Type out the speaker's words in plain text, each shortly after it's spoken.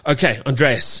Okay,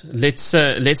 Andreas, let's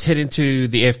head into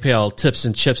the FPL tips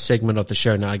and chips segment of the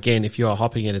show. Now, again, if you are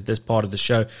hopping in at this part of the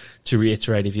show, to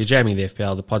reiterate, if you're jamming the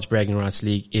FPL, the Pods Bragging Rights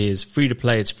League is free to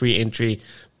play. It's free entry.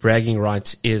 Bragging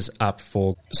rights is up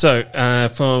for. So,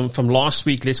 from last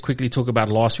week, let's quickly talk about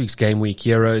last week's game week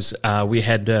heroes. We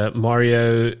had,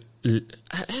 Mario,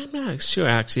 I'm not sure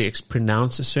I actually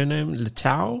pronounce the surname,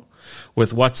 Letao.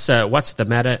 With what's the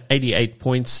matter? 88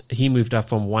 points. He moved up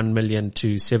from 1 million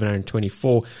to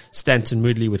 724. Stanton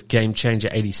Moodley with Game Changer,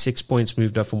 86 points,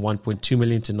 moved up from 1.2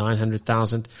 million to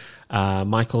 900,000.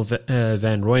 Michael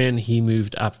Van Rooyen, he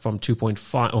moved up from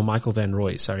 2.5, or Michael Van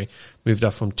Roy, sorry, moved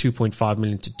up from 2.5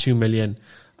 million to 2 million.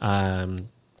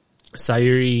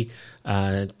 Sayuri,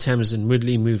 Tamsin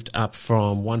Moodley moved up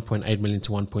from 1.8 million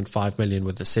to 1.5 million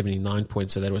with the 79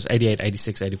 points. So that was 88,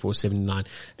 86, 84, 79.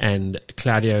 And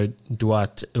Claudio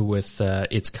Duarte with,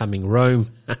 It's Coming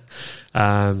Rome.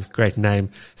 Great name.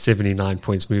 79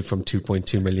 points, moved from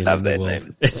 2.2 million Love in the that world.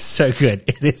 name. It's so good.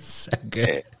 It is so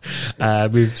good.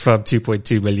 Moved from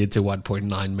 2.2 million to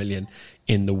 1.9 million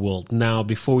in the world. Now,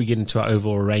 before we get into our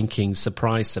overall rankings,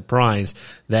 surprise, surprise,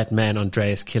 that man,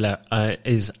 Andreas Killer,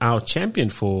 is our champion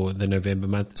for the November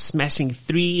month, smashing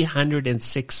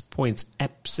 306 points.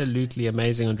 Absolutely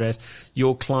amazing, Andreas.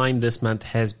 Your climb this month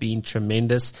has been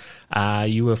tremendous.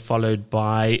 You were followed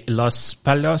by Los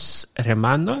Palos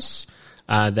Hermanos.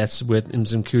 That's with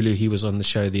Mzimkulu. He was on the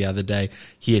show the other day.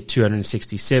 He had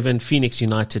 267. Phoenix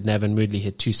United, Navin Moodley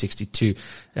had 262.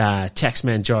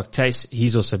 Taxman Jock Tace,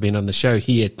 he's also been on the show.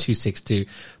 He had 262.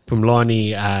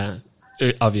 Pumlani,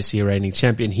 obviously a reigning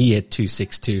champion, he had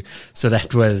 262. So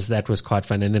that was quite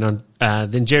fun. And then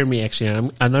then Jeremy,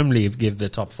 actually, I normally give the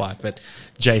top 5, but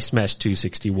Jay smashed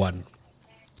 261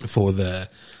 for the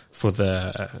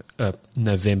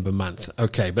November month.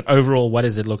 Okay, but overall, what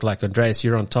does it look like? Andreas,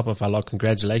 you're on top of our lot.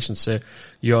 Congratulations, sir.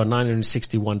 You're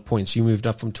 961 points. You moved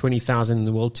up from 20,000 in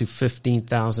the world to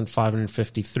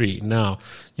 15,553. Now,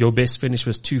 your best finish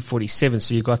was 247,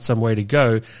 so you got some way to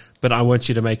go, but I want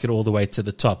you to make it all the way to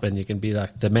the top, and you can be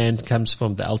like, the man comes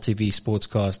from the LTV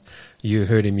Sportscast. You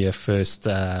heard him here first.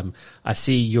 I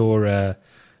see your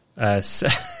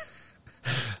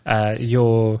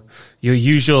your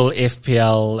usual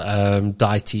FPL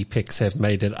deity picks have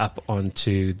made it up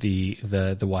onto the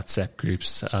WhatsApp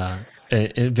groups.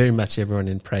 Very much everyone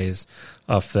in praise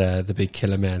of the big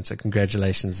killer man. So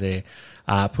congratulations there.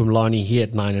 Pumlani, he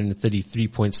had 933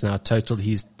 points now total.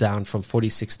 He's down from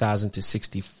 46,000 to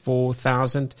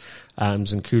 64,000.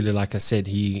 Zinkula, like I said,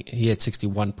 he had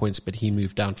 61 points, but he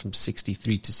moved down from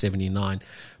 63 to 79.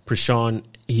 Prashan,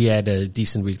 he had a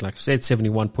decent week. Like I said,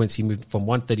 71 points. He moved from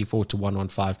 134 to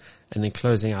 115. And then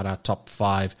closing out our top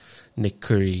 5, Nick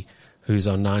Curry, who's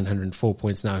on 904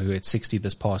 points now, who had 60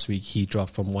 this past week. He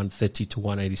dropped from 130 to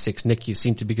 186. Nick, you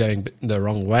seem to be going the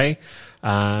wrong way.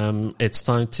 It's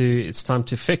time to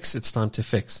fix. It's time to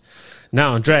fix.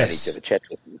 Now, Andreas. I need to have a chat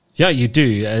with you. Yeah, you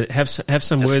do. Have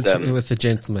some words with the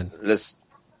gentleman.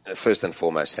 First and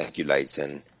foremost, thank you,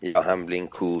 Leighton. You're humbling,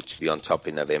 cool to be on top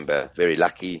in November. Very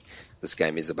lucky. This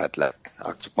game is about luck.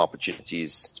 I took my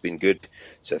opportunities. It's been good.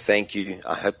 So thank you.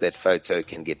 I hope that photo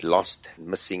can get lost,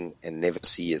 missing, and never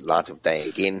see the light of day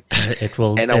again. It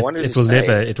will. And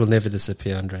it will never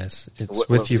disappear, Andreas. It's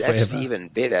with you forever. Actually, even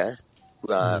better.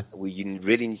 Where you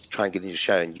really need to try and get in your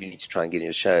show, and you need to try and get in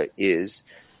your show is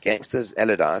Gangsters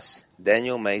Allardyce,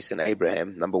 Daniel Mason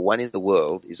Abraham, number 1 in the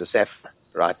world, is a Sapphire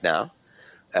right now,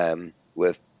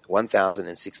 with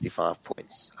 1,065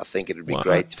 points. I think it would be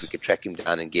great if we could track him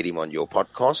down and get him on your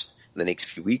podcast in the next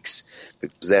few weeks,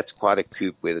 because that's quite a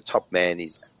coup where the top man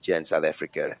is here in South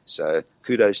Africa. So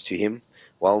kudos to him.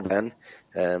 Well done.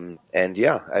 And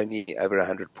yeah, only over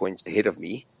 100 points ahead of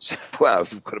me. So wow,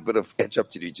 we've got a bit of catch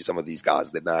up to do to some of these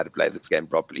guys that know how to play this game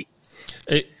properly.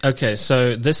 Okay,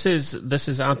 so this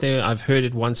is out there. I've heard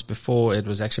it once before. It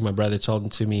was actually my brother told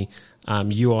it to me.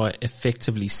 You are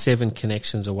effectively 7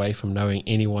 connections away from knowing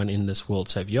anyone in this world.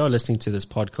 So if you're listening to this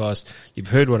podcast, you've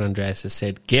heard what Andreas has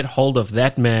said. Get hold of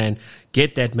that man.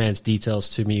 Get that man's details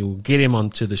to me. We'll get him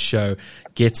onto the show.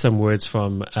 Get some words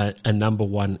from a number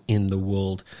 1 in the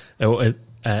world.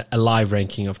 A live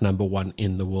ranking of number 1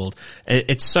 in the world.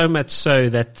 It's so much so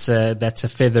that that's a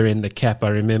feather in the cap. I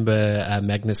remember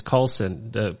Magnus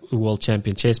Carlsen, the world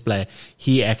champion chess player,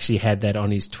 he actually had that on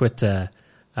his Twitter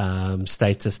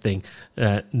status thing,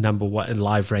 number 1,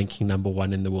 live ranking number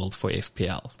 1 in the world for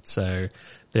FPL. So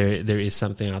there is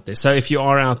something out there. So if you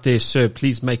are out there, sir,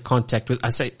 please make contact with,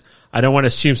 I don't want to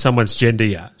assume someone's gender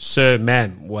here. Sir,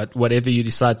 ma'am, whatever you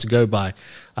decide to go by,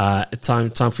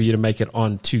 time for you to make it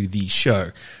on to the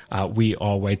show. We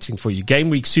are waiting for you. Game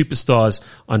week superstars,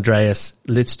 Andreas.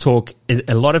 Let's talk.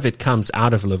 A lot of it comes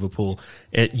out of Liverpool.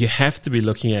 You have to be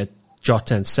looking at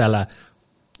Jota and Salah.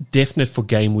 Definite for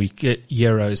game week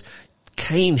Euros.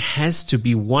 Kane has to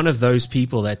be one of those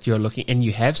people that you're looking, and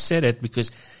you have said it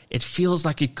because it feels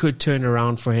like it could turn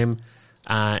around for him.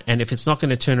 And if it's not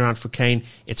going to turn around for Kane,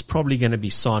 it's probably going to be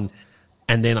Son.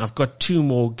 And then I've got two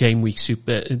more game week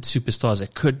superstars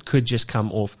that could just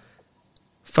come off.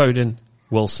 Foden,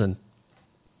 Wilson.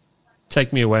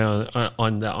 Take me away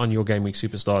on your game week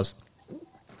superstars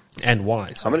and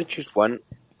why. I'm going to choose one.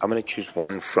 I'm going to choose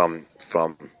one from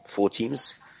 4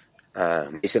 teams.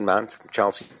 Mason Mount from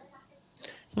Chelsea.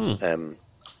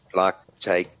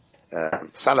 Take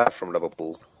Salah from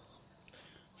Liverpool,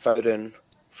 Foden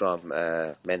from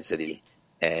Man City,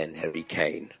 and Harry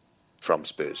Kane from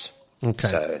Spurs. Okay.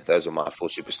 So those are my 4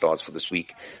 superstars for this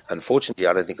week. Unfortunately,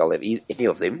 I don't think I'll have any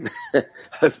of them.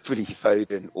 Hopefully,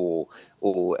 Foden or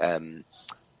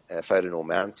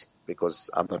Mount, because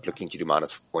I'm not looking to do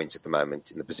 -4 points at the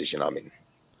moment in the position I'm in.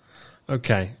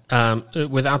 Okay.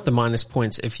 Without the minus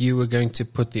points, if you were going to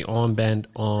put the armband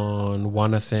on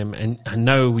one of them, and I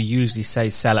know we usually say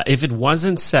Salah. If it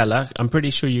wasn't Salah, I'm pretty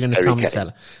sure you're going to tell me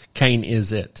Salah. Kane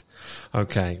is it.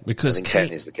 Okay. Because I think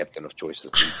Kane is the captain of choice.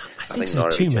 I think so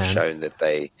too, man. Have shown that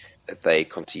they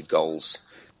concede goals.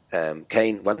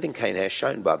 Kane, one thing Kane has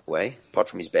shown, by the way, apart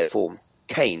from his bad form,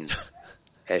 Kane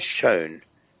has shown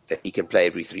that he can play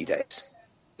every 3 days.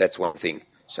 That's one thing.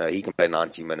 So he can play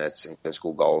 90 minutes and can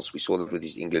score goals. We saw that with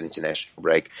his England international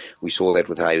break. We saw that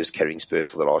with how he was carrying Spurs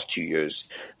for the last 2 years.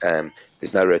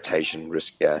 There's no rotation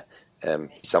risk here.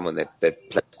 He's someone that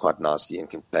plays quite nicely and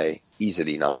can play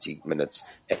easily 90 minutes.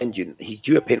 And he's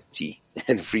due a penalty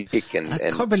and a free kick. I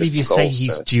can't believe you say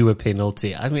he's due a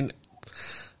penalty. I mean...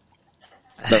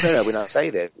 No. When I say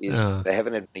that, they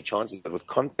haven't had any chances. But with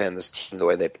Conte and this team, the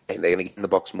way they play, they're going to get in the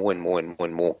box more and more and more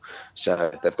and more.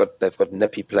 So they've got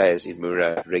nippy players in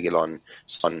Moura, Reguilon,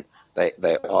 Son.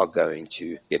 They are going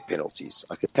to get penalties.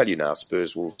 I can tell you now,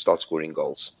 Spurs will start scoring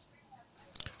goals.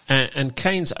 And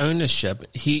Kane's ownership,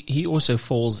 he also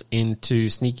falls into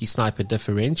sneaky sniper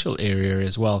differential area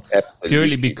as well. Absolutely.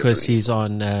 Purely because he's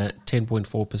on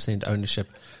 10.4% ownership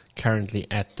currently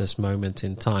at this moment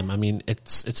in time. I mean,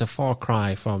 it's a far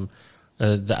cry from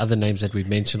the other names that we've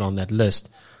mentioned on that list,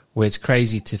 where it's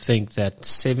crazy to think that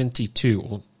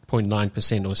 72.9%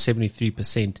 or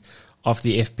 73% of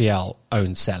the FPL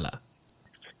own Salah.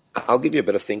 I'll give you a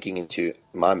bit of thinking into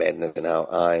my madness and how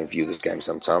I view this game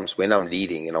sometimes. When I'm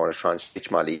leading and I want to try and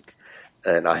stretch my lead,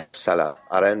 and I have Salah,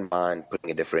 I don't mind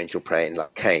putting a differential play in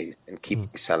like Kane and keeping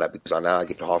Salah, because I know I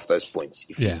get half those points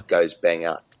if he goes bang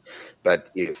out. But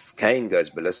if Kane goes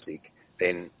ballistic,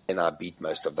 then I beat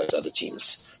most of those other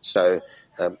teams. So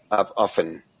I've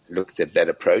often looked at that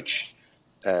approach.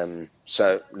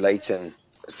 So Leighton,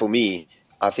 for me,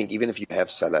 I think even if you have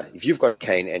Salah, if you've got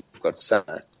Kane and you've got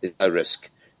Salah, there's no risk.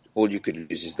 All you could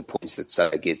lose is the points that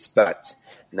Salah gets. But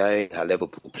knowing how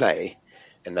Liverpool play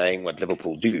and knowing what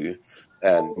Liverpool do,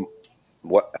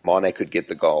 what Mane could get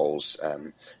the goals,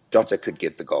 Jota could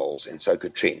get the goals, and so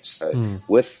could Trent. So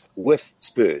with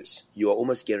Spurs, you are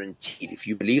almost guaranteed, if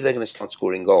you believe they're going to start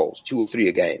scoring goals, 2 or 3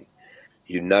 a game,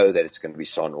 you know that it's going to be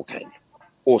Son or Kane,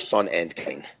 or Son and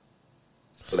Kane,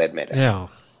 for that matter. Yeah.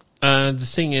 The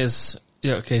thing is,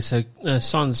 so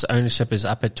Son's ownership is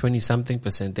up at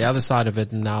 20-something%. The other side of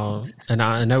it now, and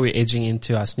I know we're edging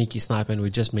into our sneaky sniper, and we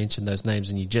just mentioned those names,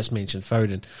 and you just mentioned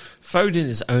Foden. Foden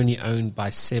is only owned by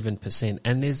 7%,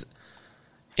 and there's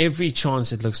every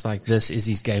chance it looks like this is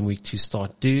his game week to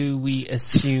start. Do we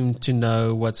assume to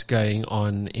know what's going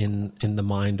on in the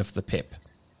mind of the Pep?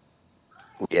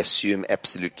 We assume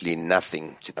absolutely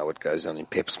nothing to know what goes on in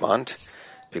Pep's mind,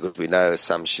 because we know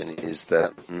assumption is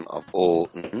the of all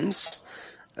m's,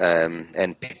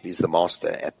 and Pep is the master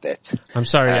at that. I'm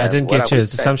sorry, I didn't get you.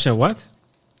 Assumption of what?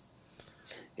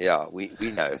 Yeah, we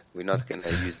know. We're not going to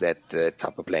use that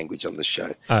type of language on the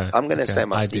show. Oh, I'm going to say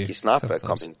my sneaky sniper sometimes.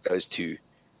 comment goes to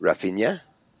Rafinha.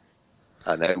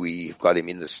 I know we've got him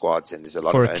in the squads and there's a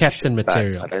lot for of a captain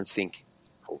material. I don't think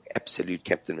for absolute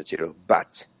captain material,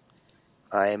 but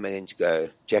I am going to go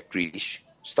Jack Grealish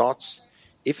starts.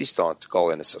 If he starts,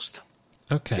 goal and assist.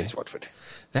 Okay. Against Watford.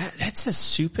 That's a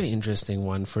super interesting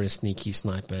one for a sneaky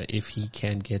sniper if he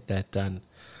can get that done.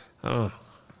 Oh,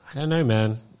 I don't know,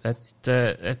 man.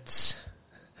 It's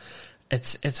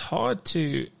hard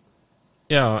to,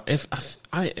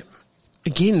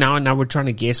 again, now we're trying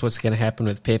to guess what's going to happen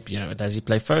with Pep. Does he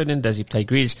play Foden? Does he play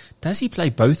Grealish? Does he play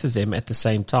both of them at the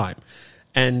same time?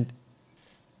 And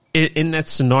in that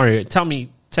scenario, tell me,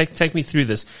 take me through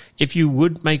this. If you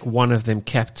would make one of them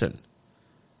captain,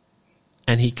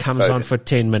 and he comes on for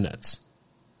 10 minutes,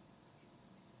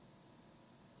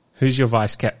 who's your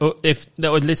vice captain?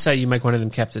 Let's say you make one of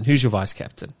them captain, who's your vice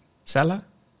captain? Salah?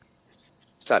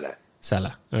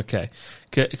 Salah. Okay,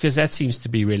 because that seems to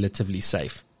be relatively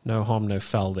safe. No harm, no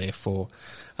foul there for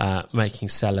making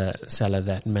Salah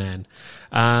that man.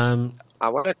 I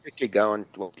want to quickly go on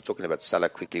what we're talking about Salah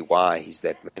quickly, why he's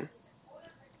that man.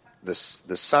 The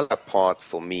Salah part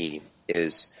for me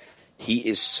is he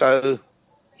is so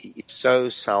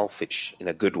selfish in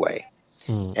a good way.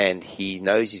 And he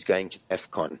knows he's going to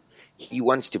AFCON. He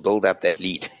wants to build up that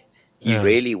lead. He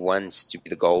really wants to be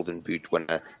the golden boot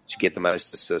winner, to get the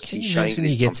most assists. He's showing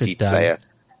he gets complete it done. player.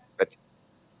 But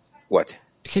what?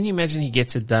 Can you imagine he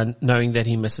gets it done knowing that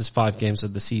he misses 5 games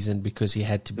of the season because he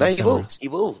had to be somewhere else? He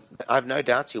will. I have no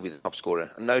doubt he'll be the top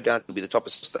scorer. No doubt he'll be the top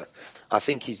assister. I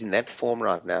think he's in that form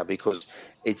right now because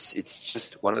it's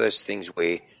just one of those things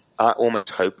where I almost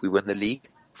hope we win the league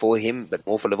for him, but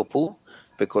more for Liverpool,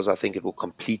 because I think it will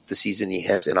complete the season he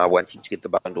has, and I want him to get the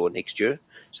Ballon d'Or next year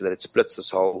so that it splits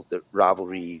the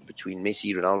rivalry between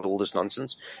Messi, Ronaldo, all this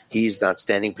nonsense. He is the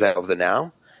outstanding player of the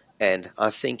now. And I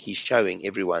think he's showing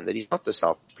everyone that he's not the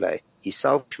selfish player. He's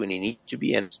selfish when he needs to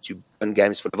be and to win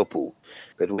games for Liverpool.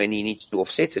 But when he needs to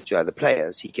offset it to other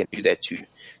players, he can do that too.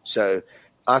 So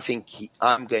I think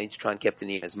I'm going to try and captain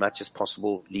him as much as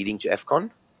possible leading to AFCON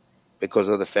because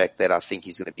of the fact that I think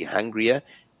he's going to be hungrier.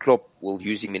 Klopp will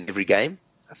use him in every game.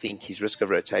 I think his risk of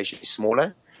rotation is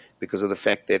smaller because of the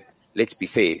fact that, let's be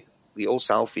fair, we're all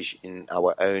selfish in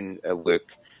our own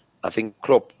work. I think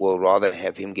Klopp will rather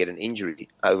have him get an injury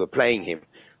over playing him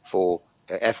for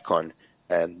AFCON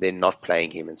than not playing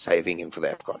him and saving him for the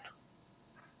AFCON.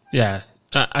 Yeah,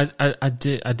 I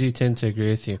do tend to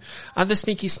agree with you. Other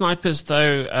sneaky snipers,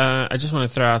 though, I just want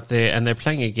to throw out there, and they're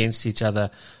playing against each other,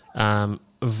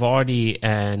 Vardy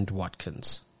and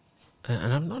Watkins.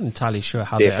 And I'm not entirely sure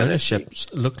how their ownerships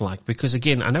look like because,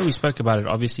 again, I know we spoke about it,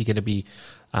 obviously going to be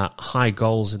high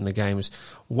goals in the games.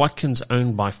 Watkins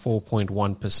owned by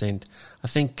 4.1%. I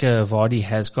think Vardy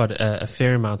has got a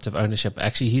fair amount of ownership.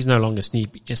 Actually, he's no longer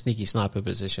a sneaky sniper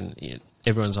position.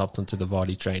 Everyone's hopped onto the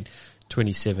Vardy train.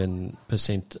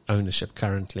 27% ownership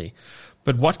currently.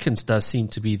 But Watkins does seem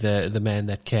to be the man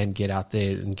that can get out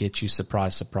there and get you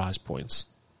surprise points.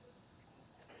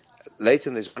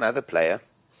 Leighton, there's one other player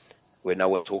where no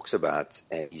one talks about,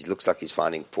 and he looks like he's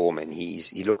finding form, and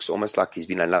he looks almost like he's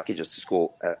been unlucky just to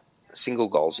score single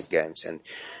goals in games. And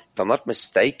if I'm not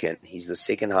mistaken, he's the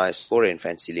second highest scorer in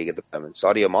Fantasy League at the moment,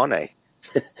 Sadio Mane.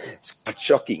 It's quite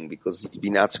shocking because he's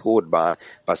been outscored by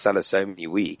Salah so many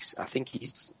weeks. I think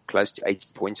he's close to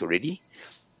 80 points already,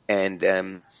 and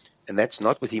that's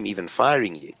not with him even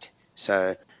firing yet.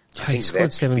 So he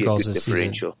scored 7 goals this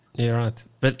season. Yeah, right.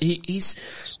 But he's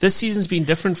this season's been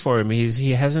different for him.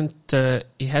 He hasn't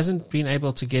been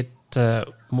able to get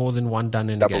more than one done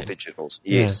in a game. Double-digit goals.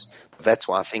 Yes, that's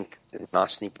why I think my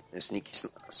sneaky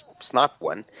snipe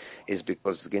one is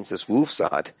because against this Wolves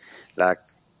side, like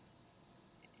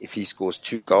if he scores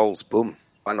 2 goals, boom,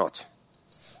 why not?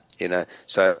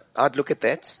 So I'd look at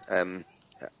that.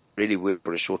 Really work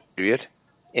for a short period.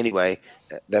 Anyway,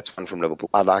 that's one from Liverpool.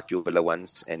 I like your Villa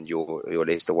ones and your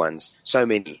Leicester ones. So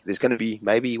many. There's going to be,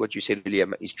 maybe what you said earlier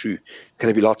is true,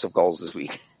 going to be lots of goals this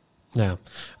week. Yeah.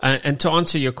 And to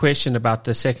answer your question about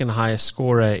the second highest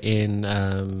scorer in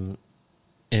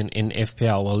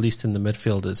FPL, well, at least in the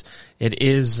midfielders, it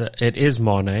is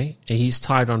Mane. He's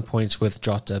tied on points with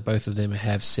Jota. Both of them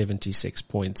have 76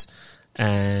 points.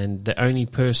 And the only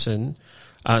person,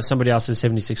 somebody else has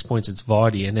 76 points, it's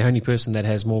Vardy, and the only person that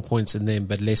has more points than them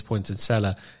but less points than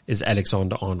Salah is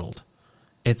Alexander-Arnold.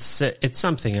 It's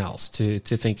something else to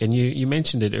think. And you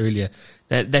mentioned it earlier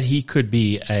that he could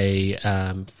be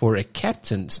for a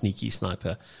captain sneaky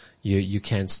sniper, you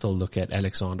can still look at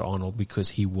Alexander-Arnold because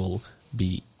he will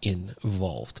be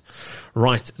involved.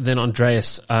 Right, then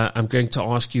Andreas, I'm going to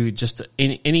ask you just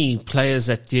any players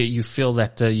that you feel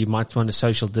that you might want to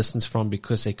social distance from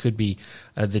because they could be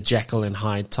the Jekyll and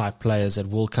Hyde type players that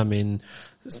will come in.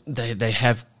 They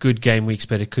have good game weeks,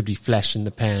 but it could be flash in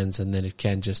the pans and then it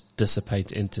can just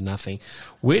dissipate into nothing.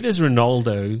 Where does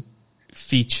Ronaldo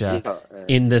feature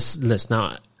in this list?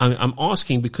 Now, I'm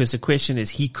asking because the question is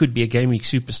he could be a game week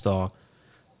superstar,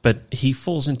 but he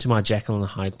falls into my Jekyll and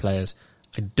Hyde players.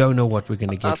 I don't know what we're going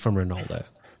to get from Ronaldo.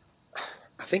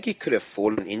 I think he could have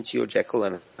fallen into your Jekyll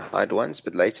and Hyde ones,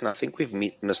 but Leighton, I think we've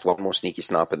missed one more sneaky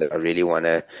sniper that I really want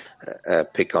to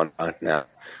pick on right now.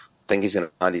 think he's going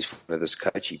to find his form with this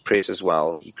coach. He presses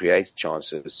well, he creates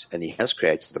chances, and he has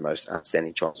created the most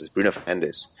outstanding chances. Bruno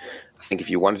Fernandes. I think if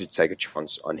you wanted to take a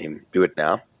chance on him, do it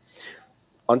now.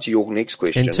 On to your next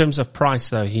question. In terms of price,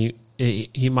 though, he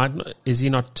might not, is he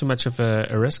not too much of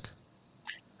a risk?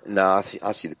 No,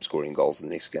 I see them scoring goals in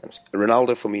the next games.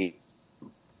 Ronaldo, for me,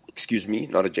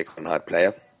 not a Jekyll and Hyde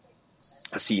player.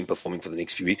 I see him performing for the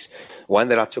next few weeks. One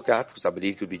that I took out because I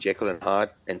believe could be Jekyll and Hyde,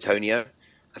 Antonio.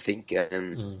 I think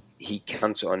he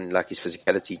counts on like his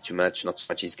physicality too much, not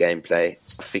so much his gameplay.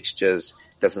 Fixtures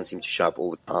doesn't seem to show up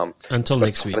all the time. Until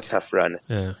next week. Quite a tough run.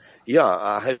 Yeah,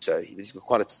 I hope so. He's got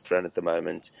quite a tough run at the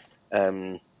moment.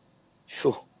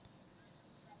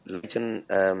 Leighton,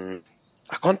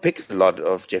 I can't pick a lot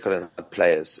of Jekyll and Hyde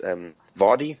players.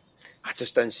 Vardy, I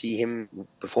just don't see him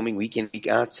performing week in, week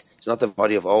out. It's not the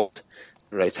Vardy of old.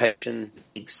 Rotation,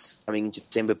 leagues coming into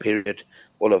December period,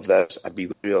 all of those, I'd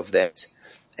be wary of that.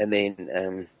 And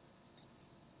then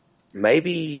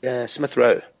maybe Smith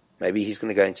Rowe. Maybe he's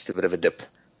going to go into a bit of a dip,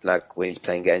 like when he's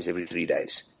playing games every 3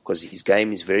 days, because his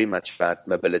game is very much about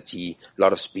mobility, a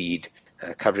lot of speed,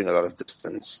 covering a lot of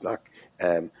distance, like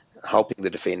helping the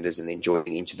defenders and then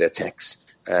joining into the attacks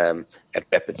at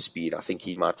rapid speed. I think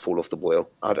he might fall off the boil.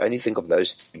 I'd only think of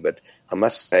those two, but I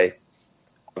must say,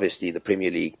 obviously, the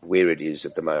Premier League, where it is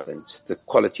at the moment, the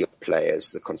quality of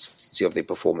players, the consistency of their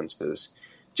performances,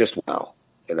 just wow.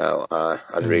 You know, I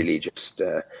really just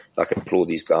applaud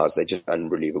these guys. They're just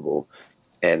unbelievable.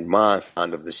 And my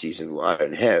find of the season, who I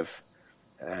don't have,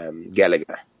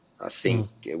 Gallagher. I think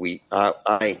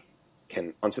I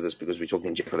can answer this because we're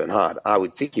talking Jekyll and Hyde. I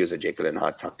would think he was a Jekyll and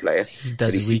Hyde type player. He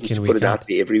does it week in, week out. Put it out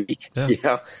there every week.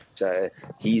 Yeah. So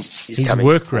he's his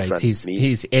work rate,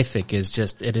 his ethic is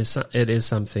just, it is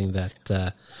something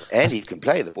that, and he can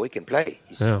play. The boy can play.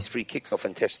 His free kicks are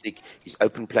fantastic. His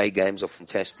open play games are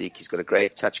fantastic. He's got a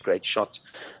great touch, great shot.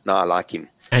 No, I like him.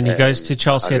 And he goes to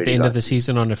Chelsea at the end of the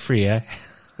season on a free, eh?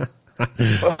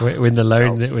 when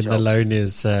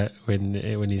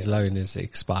his loan is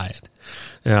expired.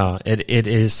 Yeah, it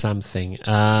is something.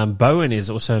 Bowen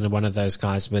is also one of those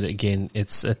guys, but again,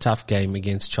 it's a tough game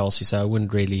against Chelsea, so I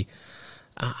wouldn't really.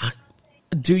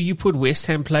 Do you put West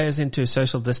Ham players into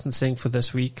social distancing for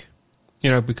this week?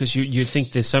 You know, because you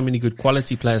think there's so many good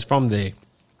quality players from there,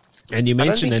 and you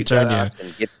mentioned Antonio.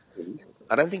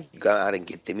 I don't think you go out and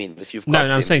get them in. If you've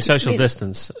got I'm saying social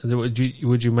distance. Would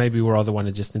you maybe rather want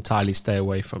to just entirely stay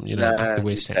away from, like the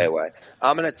West Ham? Stay away.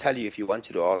 I'm going to tell you, if you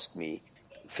wanted to ask me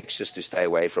fixtures to stay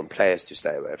away from, players to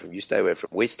stay away from, you stay away from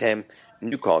West Ham,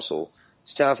 Newcastle,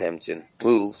 Southampton,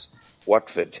 Wolves,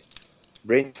 Watford,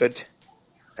 Brentford,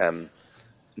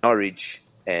 Norwich,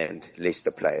 and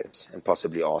Leicester players, and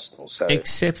possibly Arsenal. So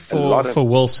except for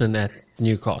Wilson at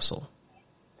Newcastle.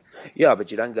 Yeah, but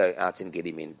you don't go out and get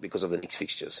him in because of the next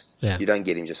fixtures. Yeah. You don't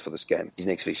get him just for this game. His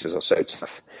next fixtures are so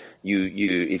tough.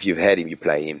 If you've had him, you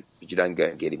play him, but you don't go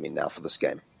and get him in now for this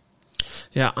game.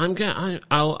 Yeah,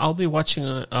 I'll be watching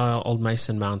old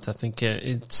Mason Mount. I think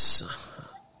it's,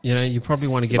 you probably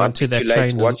want to get onto that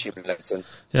train. Watch him, Leighton.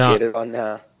 Yeah. Get it on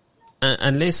now.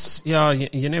 Unless,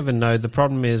 you never know. The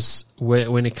problem is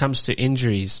when it comes to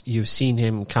injuries, you've seen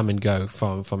him come and go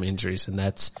from injuries, and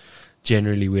that's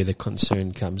generally where the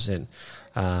concern comes in.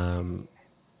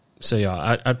 So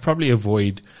yeah, I'd probably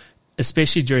avoid,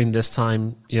 especially during this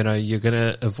time, you're going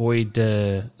to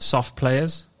avoid soft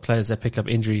players that pick up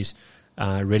injuries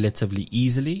relatively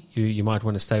easily. You might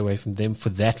want to stay away from them for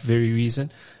that very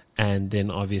reason. And then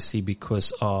obviously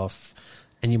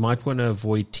and you might want to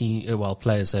avoid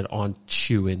players that aren't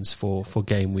shoo-ins for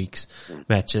game weeks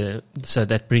match. So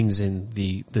that brings in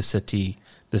the City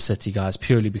guys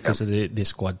purely because of their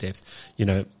squad depth.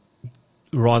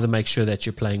 Rather make sure that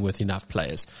you're playing with enough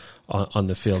players on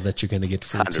the field that you're going to get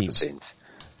full 100%. teams.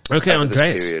 Okay, over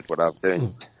Andreas. This period, what I've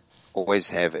done, always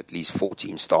have at least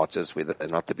 14 starters, whether they're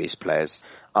not the best players.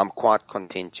 I'm quite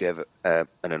content to have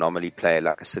an anomaly player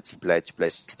like a City player to play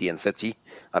 60 and 30.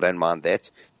 I don't mind that.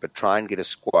 But try and get a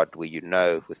squad where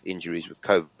with injuries, with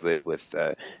COVID, with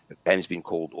games being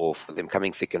called off, with them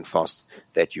coming thick and fast,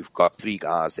 that you've got 3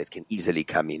 guys that can easily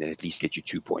come in and at least get you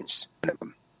 2 points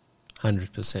minimum.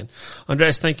 100%.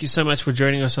 Andreas, thank you so much for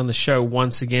joining us on the show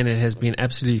once again. It has been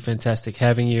absolutely fantastic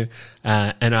having you.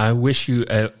 And I wish you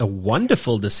a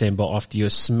wonderful December after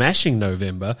your smashing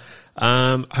November.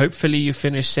 Hopefully you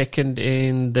finish second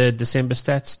in the December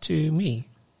stats to me.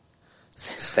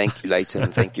 Thank you, Leighton,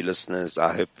 and thank you, listeners.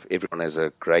 I hope everyone has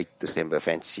a great December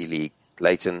Fantasy League.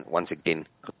 Leighton, once again,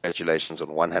 congratulations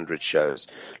on 100 shows.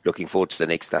 Looking forward to the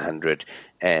next 100.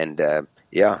 And, I'm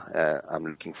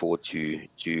looking forward to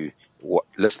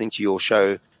listening to your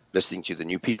show, listening to the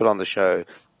new people on the show,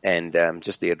 And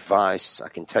just the advice, I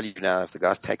can tell you now, if the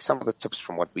guys take some of the tips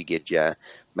from what we get here,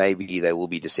 maybe they will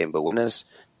be December winners.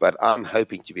 But I'm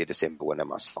hoping to be a December winner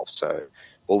myself. So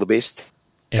all the best.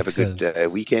 Excellent. Have a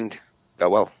good weekend. Go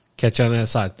well. Catch you on the other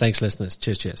side. Thanks, listeners.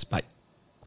 Cheers. Bye.